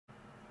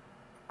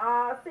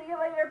See you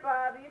later,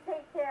 Bob. You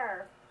take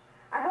care.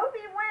 I hope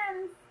he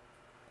wins.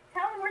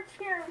 Tell him we're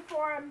cheering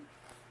for him.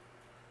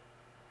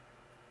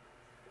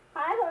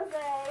 Hi,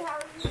 Jose. How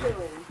are you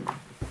doing?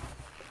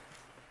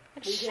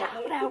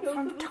 Shout out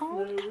from Tonka.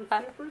 We're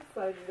super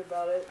excited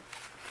about it.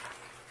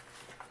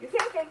 You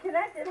can't get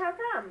connected. How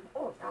come?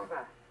 Oh,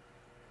 Tonka.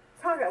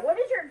 Tonka, what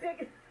is your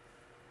biggest...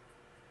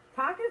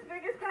 Tonka's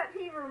biggest pet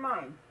peeve or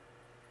mine?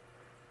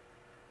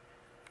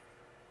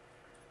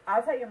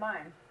 I'll tell you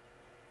mine.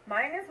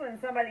 Mine is when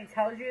somebody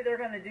tells you they're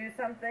going to do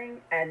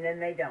something and then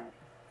they don't.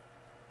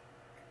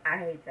 I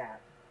hate that.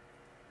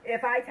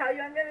 If I tell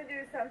you I'm going to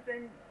do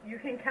something, you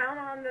can count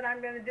on that I'm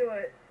going to do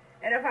it.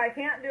 And if I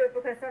can't do it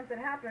because something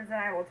happens, then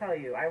I will tell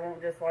you. I won't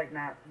just, like,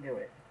 not do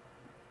it.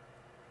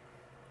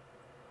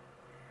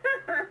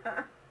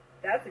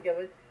 That's a good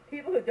one.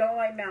 People who don't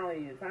like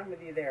Malamutes. I'm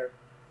with you there.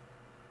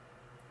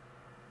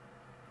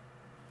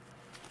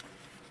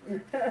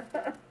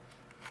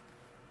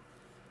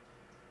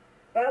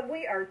 But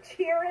we are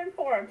cheering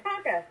for him.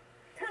 Tonka,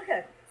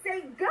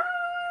 say go,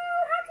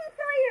 hockey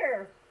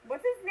player.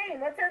 What's his name?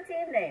 What's our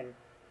team name?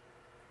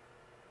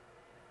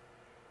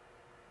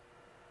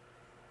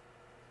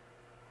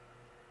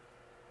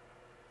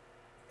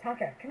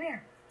 Tonka, come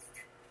here.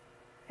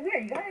 Come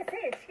here. You gotta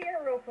say a cheer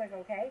real quick,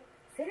 okay?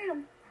 Sit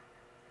down.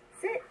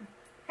 Sit.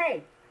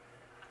 Hey,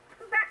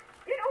 come back.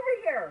 Get over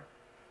here.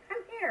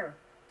 Come here.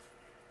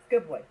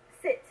 Good boy.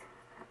 Sit.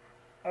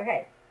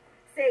 Okay.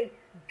 Say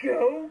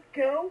go,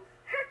 go.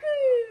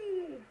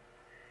 Hockey!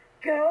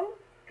 Go,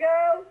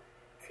 go,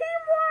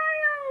 Team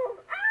Wild!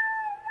 Oh,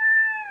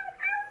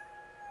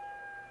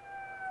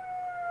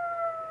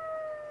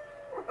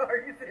 Wild! Oh. Are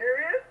you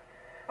serious?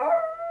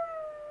 Oh.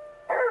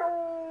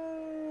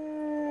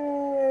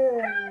 Oh.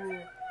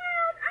 Team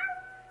Wild! Oh.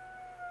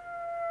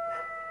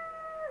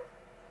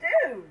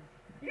 Dude,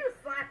 you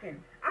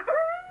slacking. Go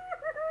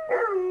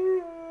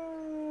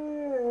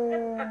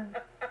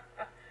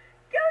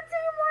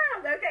Team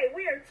Wild! Okay,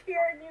 we are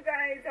cheering you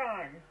guys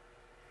on.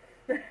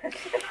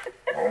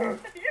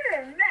 You're a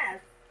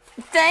mess.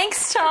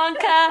 Thanks,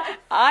 Tonka.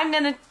 I'm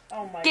going to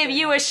give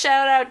you a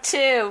shout out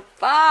too.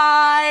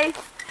 Bye.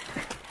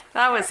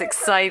 That was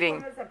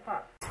exciting.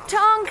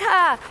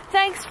 Tonka,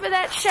 thanks for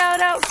that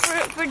shout out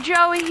for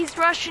Joey. He's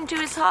rushing to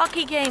his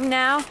hockey game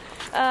now.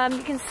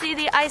 You can see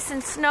the ice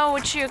and snow,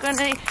 which you're going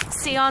to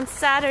see on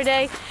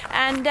Saturday.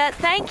 And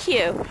thank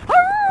you.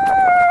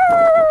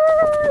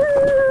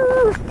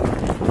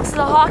 This is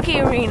the hockey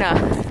arena.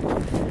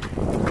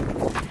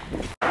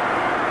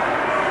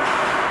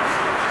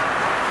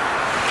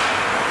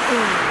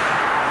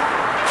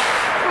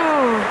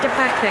 Get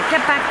back there,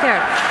 get back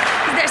there.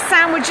 They're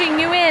sandwiching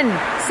you in.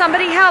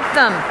 Somebody help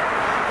them.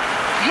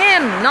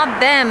 Him, not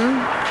them.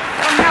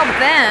 Don't help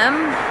them.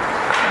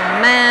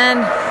 Oh, man.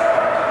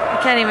 I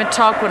can't even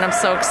talk when I'm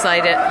so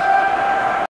excited.